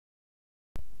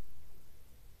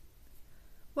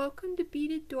Welcome to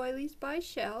Beaded Doilies by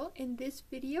Shell. In this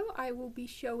video I will be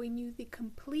showing you the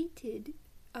completed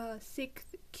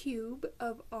sixth cube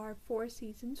of our Four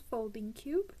Seasons folding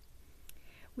cube.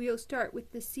 We'll start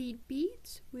with the seed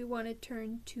beads. We want to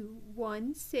turn to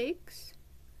 1-6,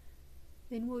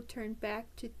 then we'll turn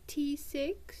back to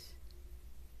T6,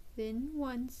 then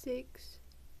 1-6,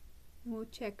 and we'll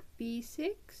check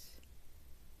B6,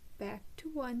 back to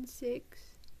 1-6,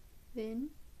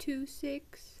 then 2-6,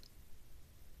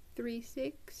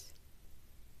 3-6,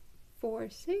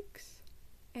 4-6,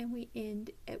 and we end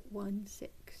at 1-6.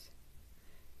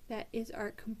 That is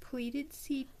our completed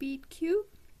seed bead cube.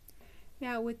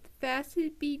 Now with the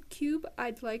faceted bead cube,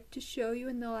 I'd like to show you,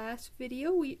 in the last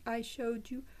video I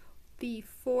showed you the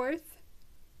fourth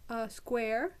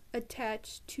square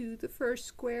attached to the first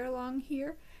square along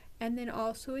here, and then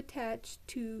also attached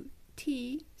to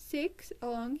T6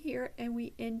 along here, and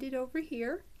we ended over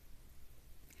here.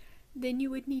 Then you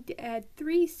would need to add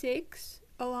 3-6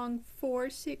 along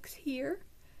 4-6 here.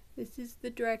 This is the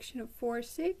direction of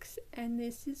 4-6, and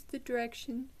this is the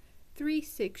direction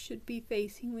 3-6 should be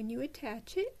facing when you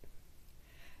attach it.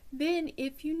 Then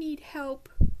if you need help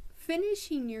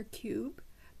finishing your cube,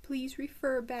 please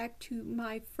refer back to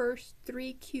my first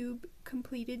 3 cube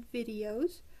completed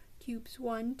videos, cubes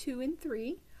 1, 2, and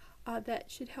 3.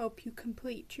 That should help you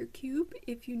complete your cube.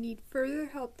 If you need further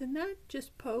help than that,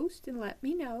 just post and let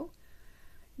me know.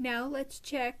 Now let's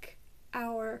check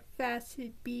our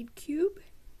faceted bead cube.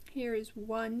 Here is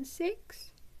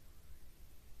 1-6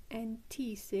 and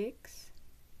T6,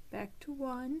 back to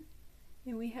 1,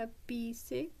 and we have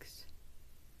B6,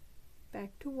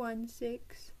 back to 1-6,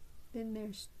 then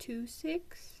there's 2-6,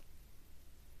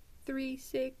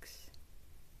 3-6,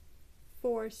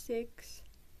 4-6,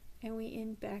 and we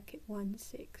end back at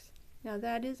 1-6. Now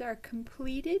that is our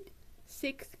completed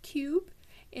 6th cube.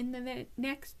 In the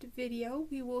next video,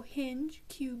 we will hinge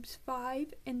cubes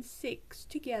 5 and 6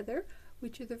 together,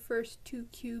 which are the first 2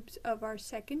 cubes of our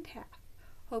second half.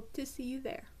 Hope to see you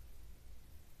there.